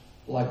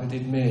like they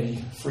did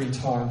me 3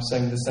 times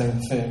saying the same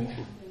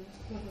thing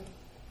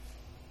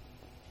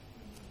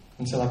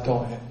until I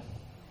got it.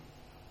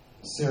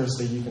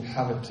 Seriously, you can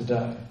have it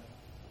today.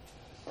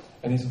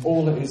 And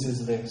all it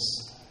is this: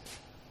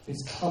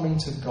 it's coming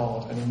to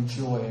God and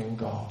enjoying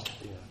God.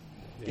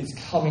 It's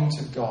coming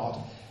to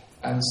God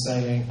and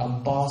saying,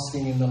 I'm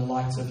basking in the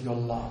light of your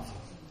love.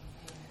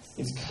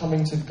 It's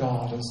coming to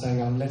God and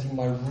saying, I'm letting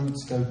my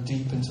roots go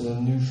deep into the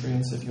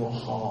nutrients of your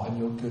heart and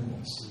your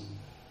goodness.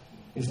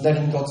 It's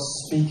letting God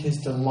speak his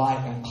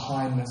delight and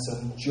kindness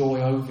and joy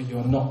over you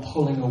and not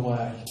pulling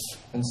away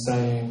and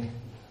saying,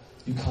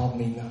 you can't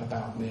mean that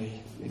about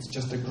me. It's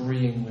just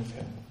agreeing with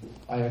him.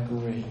 I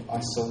agree. I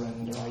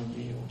surrender. I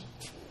yield.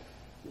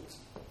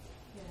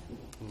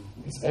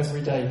 It's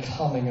every day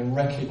coming and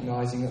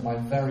recognizing that my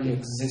very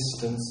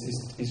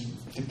existence is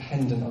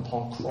dependent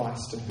upon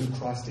Christ and who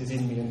Christ is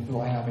in me and who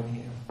I am in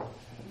him.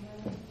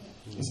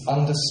 It's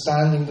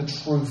understanding the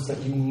truth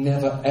that you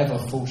never ever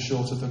fall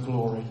short of the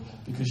glory,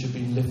 because you've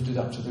been lifted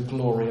up to the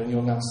glory and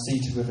you're now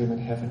seated with him in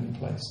heavenly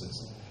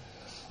places.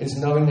 It's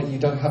knowing that you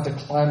don't have to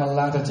climb a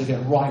ladder to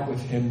get right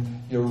with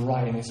him. You're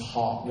right in his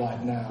heart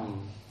right now.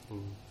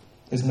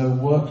 There's no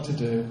work to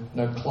do,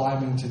 no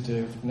climbing to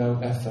do, no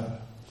effort.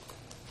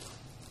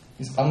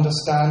 It's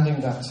understanding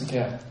that to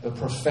get the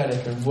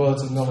prophetic and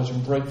words of knowledge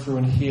and breakthrough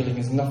and healing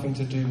is nothing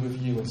to do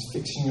with you. It's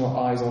fixing your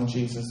eyes on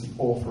Jesus, the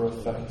author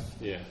of faith.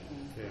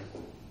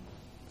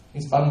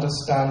 It's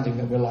understanding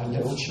that we're like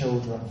little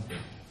children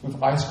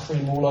with ice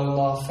cream all over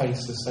our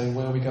faces saying,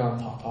 where are we going,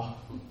 Papa?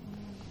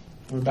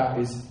 We're about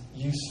as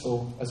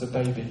useful as a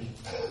baby.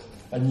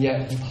 And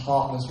yet he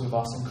partners with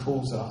us and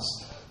calls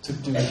us to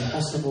do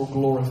impossible,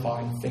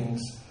 glorifying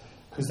things,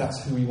 because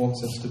that's who he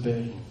wants us to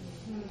be.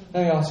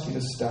 Let me ask you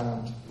to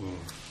stand.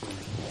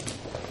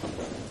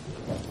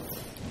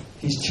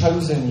 He's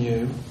chosen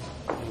you,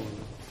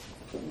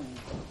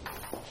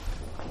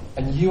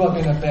 and you are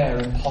going to bear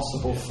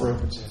impossible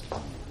fruit.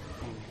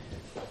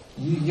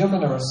 You're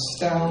going to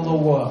astound the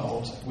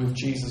world with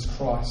Jesus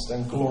Christ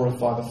and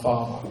glorify the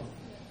Father.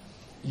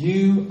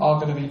 You are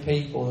going to be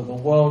people that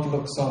the world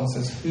looks on and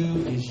says,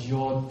 who is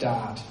your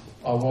dad?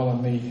 I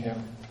want to meet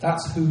him.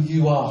 That's who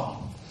you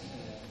are.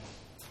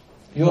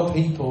 You're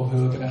people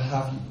who are going to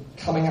have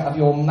coming out of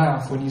your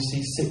mouth when you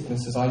see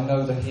sickness as, I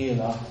know the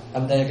healer,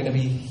 and they're going to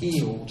be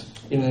healed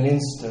in an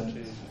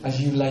instant as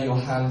you lay your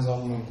hands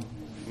on them.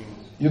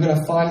 You're going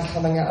to find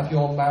coming out of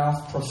your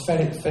mouth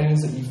prophetic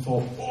things that you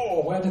thought,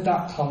 oh, where did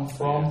that come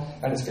from?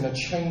 And it's going to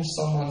change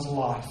someone's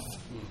life.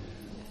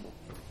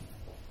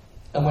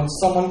 And when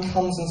someone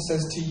comes and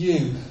says to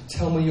you,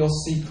 tell me your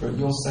secret,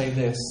 you'll say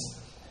this: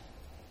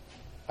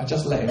 I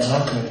just let him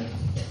love me.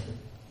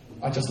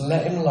 I just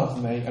let him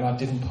love me and I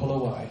didn't pull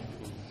away.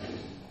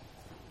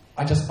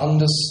 I just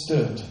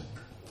understood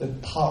that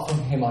apart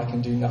from him I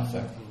can do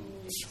nothing.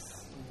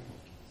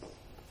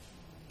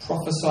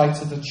 Prophesy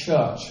to the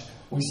church.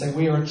 We say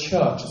we are a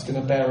church that's going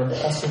to bear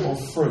impossible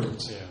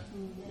fruit.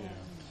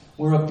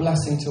 We're a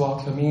blessing to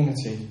our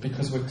community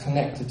because we're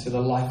connected to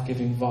the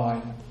life-giving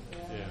vine.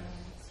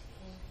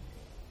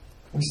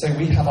 We say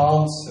we have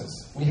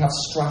answers, we have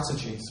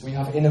strategies, we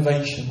have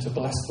innovation to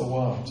bless the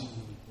world.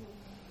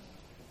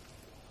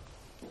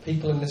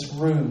 people in this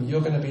room,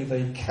 you're going to be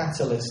the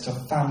catalyst to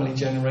family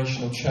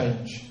generational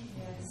change.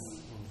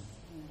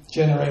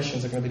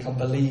 Generations are going to become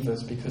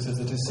believers because of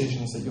the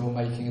decisions that you're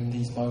making in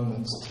these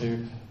moments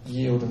to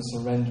yield and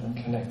surrender and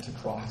connect to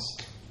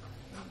Christ.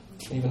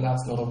 Even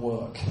that's not a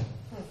work.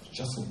 It's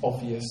just an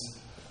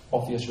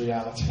obvious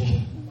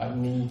reality. I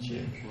need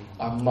you.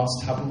 I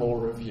must have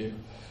more of you.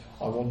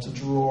 I want to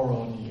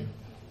draw on you.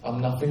 I'm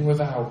nothing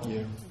without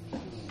you.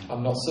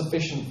 I'm not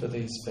sufficient for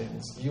these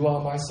things. You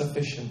are my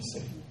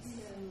sufficiency.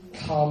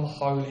 Come,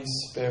 Holy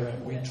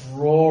Spirit. We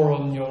draw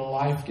on your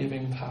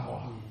life-giving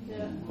power.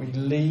 We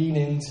lean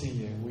into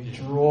you. We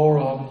draw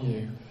on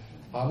you.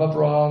 I'm a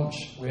branch.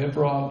 We're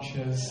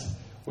branches.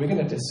 We're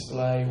going to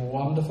display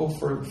wonderful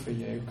fruit for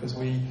you because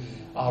we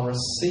are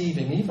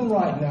receiving, even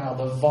right now,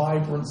 the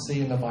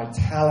vibrancy and the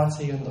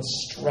vitality and the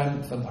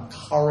strength and the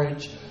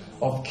courage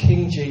of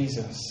King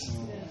Jesus.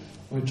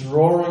 We're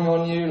drawing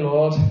on you,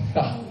 Lord.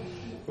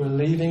 We're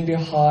leaving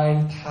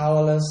behind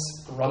powerless,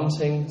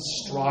 grunting,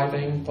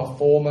 striving,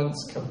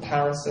 performance,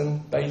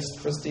 comparison-based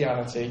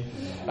Christianity,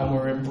 and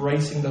we're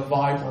embracing the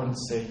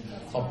vibrancy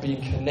of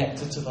being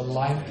connected to the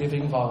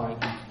life-giving vine.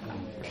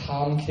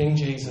 Come, King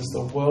Jesus.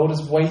 The world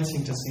is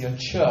waiting to see a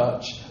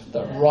church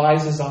that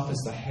rises up as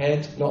the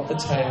head, not the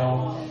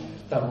tail,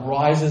 that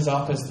rises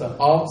up as the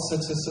answer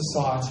to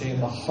society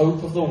and the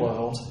hope of the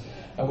world.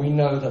 And we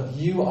know that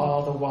you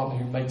are the one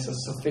who makes us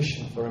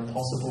sufficient for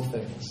impossible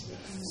things.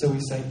 So we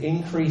say,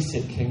 increase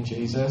it, King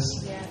Jesus.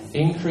 Yes.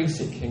 Increase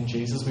it, King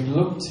Jesus. We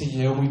look to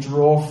you and we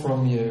draw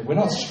from you. We're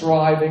not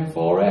striving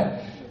for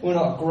it. We're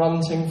not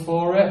grunting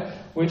for it.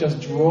 We're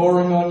just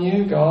drawing on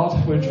you,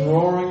 God. We're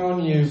drawing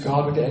on you,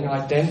 God. We're getting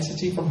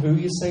identity from who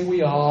you say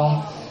we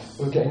are.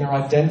 We're getting our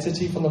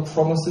identity from the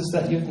promises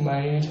that you've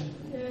made.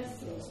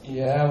 Yes.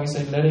 Yeah, we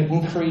say, let it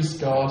increase,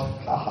 God.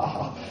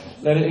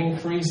 Let it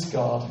increase,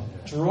 God.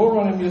 Draw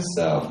on him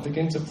yourself.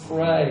 Begin to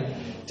pray.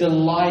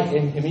 Delight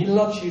in him. He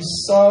loves you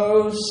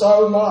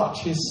so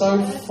much. He's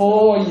so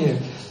for you.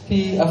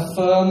 He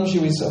affirms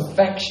you. He's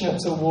affectionate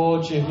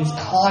towards you. His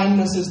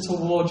kindness is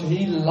towards you.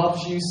 He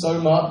loves you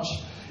so much.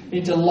 He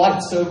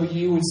delights over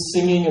you with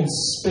singing and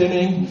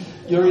spinning.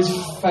 You're his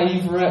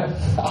favourite.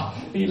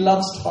 He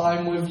loves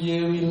time with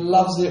you. He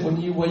loves it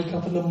when you wake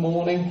up in the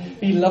morning.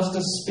 He loves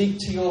to speak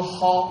to your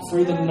heart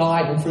through the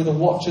night and through the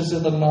watches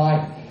of the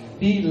night.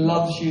 He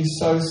loves you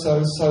so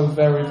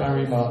very,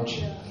 very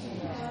much.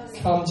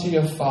 Come to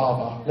your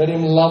Father. Let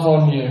him love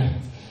on you.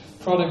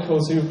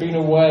 Prodigals who have been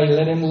away,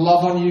 let him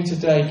love on you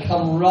today.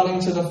 Come running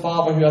to the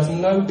Father who has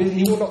no business.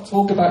 He will not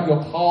talk about your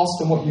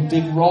past and what you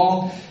did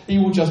wrong. He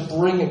will just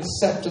bring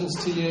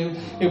acceptance to you.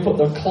 He'll put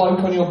the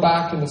cloak on your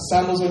back and the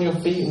sandals on your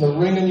feet and the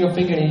ring on your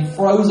finger, and he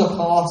throws a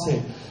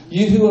party.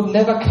 You who have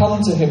never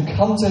come to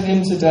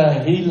him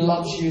today. He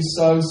loves you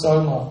so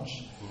much.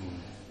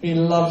 He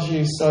loves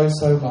you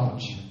so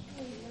much.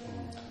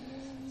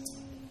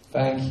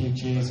 Thank you,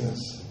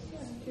 Jesus.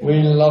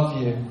 We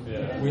love you.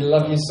 We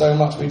love you so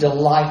much. We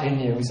delight in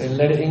you. We say,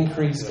 let it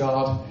increase,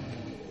 God.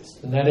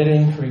 Let it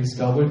increase,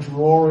 God. We're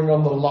drawing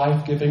on the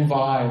life-giving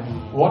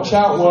vine. Watch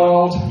out,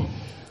 world.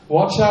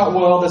 Watch out,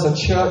 world. There's a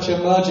church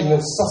emerging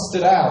that's sussed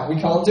it out. We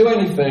can't do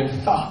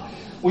anything.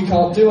 We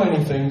can't do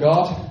anything,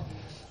 God.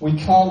 We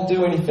can't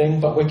do anything,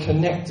 but we're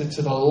connected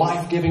to the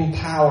life-giving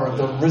power of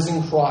the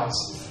risen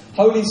Christ.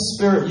 Holy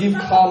Spirit, you've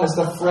come as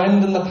the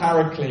friend and the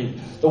paraclete,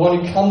 the one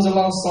who comes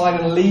alongside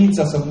and leads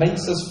us and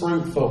makes us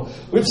fruitful.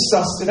 We've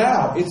sussed it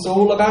out. It's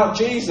all about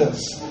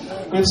Jesus.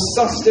 We've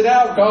sussed it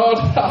out,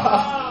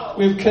 God.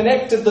 We've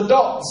connected the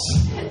dots.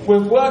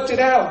 We've worked it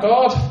out,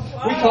 God.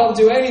 We can't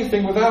do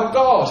anything without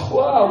God.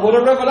 Wow, what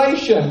a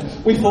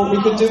revelation. We thought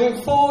we could do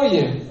it for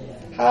you.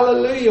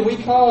 Hallelujah, we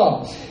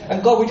can't.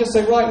 And God, we just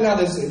say right now,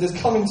 there's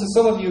coming to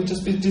some of you who've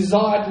just been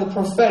desired the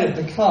prophetic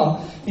to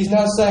come. He's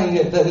now saying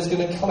that there's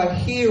going to come a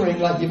hearing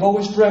like you've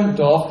always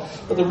dreamt of.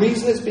 But the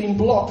reason it's being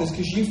blocked is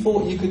because you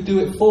thought you could do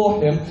it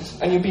for him.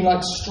 And you've been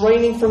like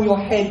straining from your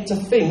head to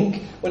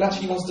think when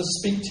actually he wants to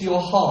speak to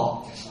your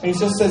heart. And he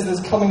just says there's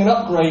coming an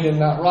upgrade in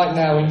that right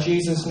now in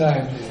Jesus'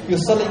 name. You're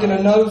suddenly going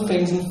to know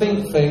things and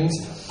think things.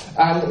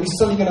 And you're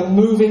suddenly going to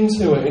move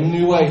into it in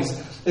new ways.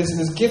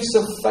 There's gifts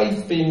of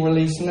faith being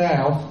released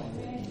now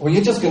where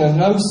you're just going to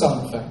know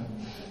something.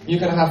 You're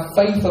going to have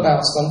faith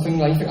about something.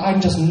 Like you think, I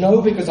just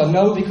know because I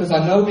know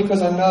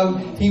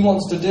he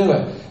wants to do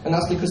it. And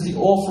that's because the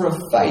author of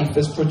faith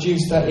has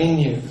produced that in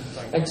you.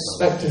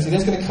 Expectancy.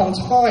 There's going to come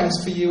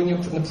times for you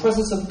in the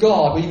presence of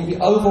God where you can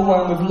be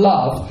overwhelmed with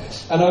love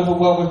and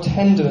overwhelmed with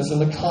tenderness and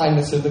the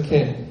kindness of the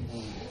King.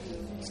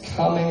 It's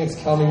coming.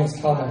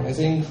 There's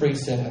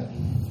increase in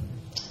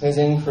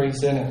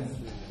it.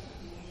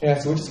 Yeah,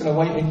 so we're just going to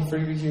wait in for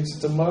you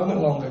just a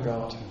moment longer,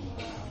 God.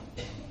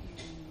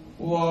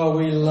 Whoa,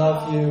 we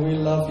love you. We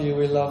love you.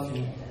 We're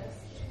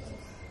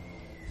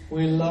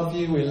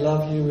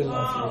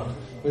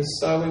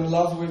so in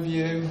love with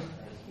you.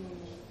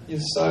 You're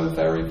so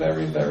very,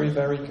 very, very,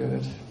 very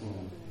good.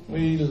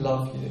 We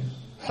love you.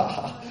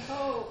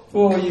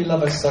 Oh, you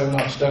love us so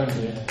much, don't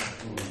you?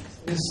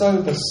 You're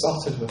so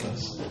besotted with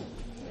us.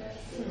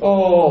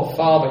 Oh,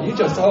 Father, you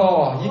just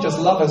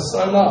love us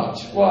so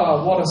much.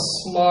 Wow, what a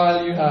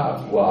smile you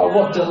have. Wow,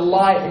 what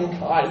delight and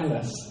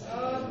kindness.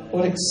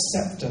 What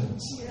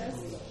acceptance.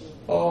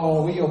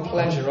 Oh, we're your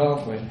pleasure,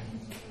 aren't we?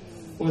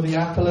 We're the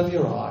apple of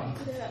your eye.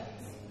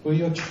 We're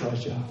your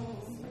treasure.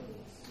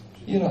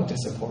 You're not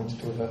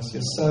disappointed with us.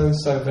 You're so,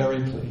 so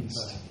very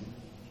pleased.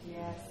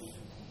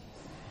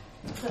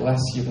 Bless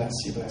you, bless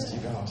you, bless you,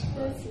 God.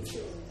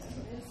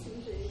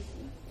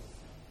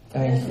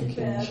 Thank you,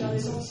 King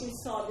Jesus.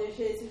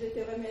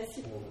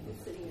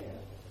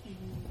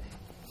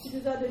 Tu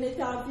nous as donné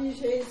ta vie,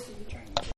 Jésus.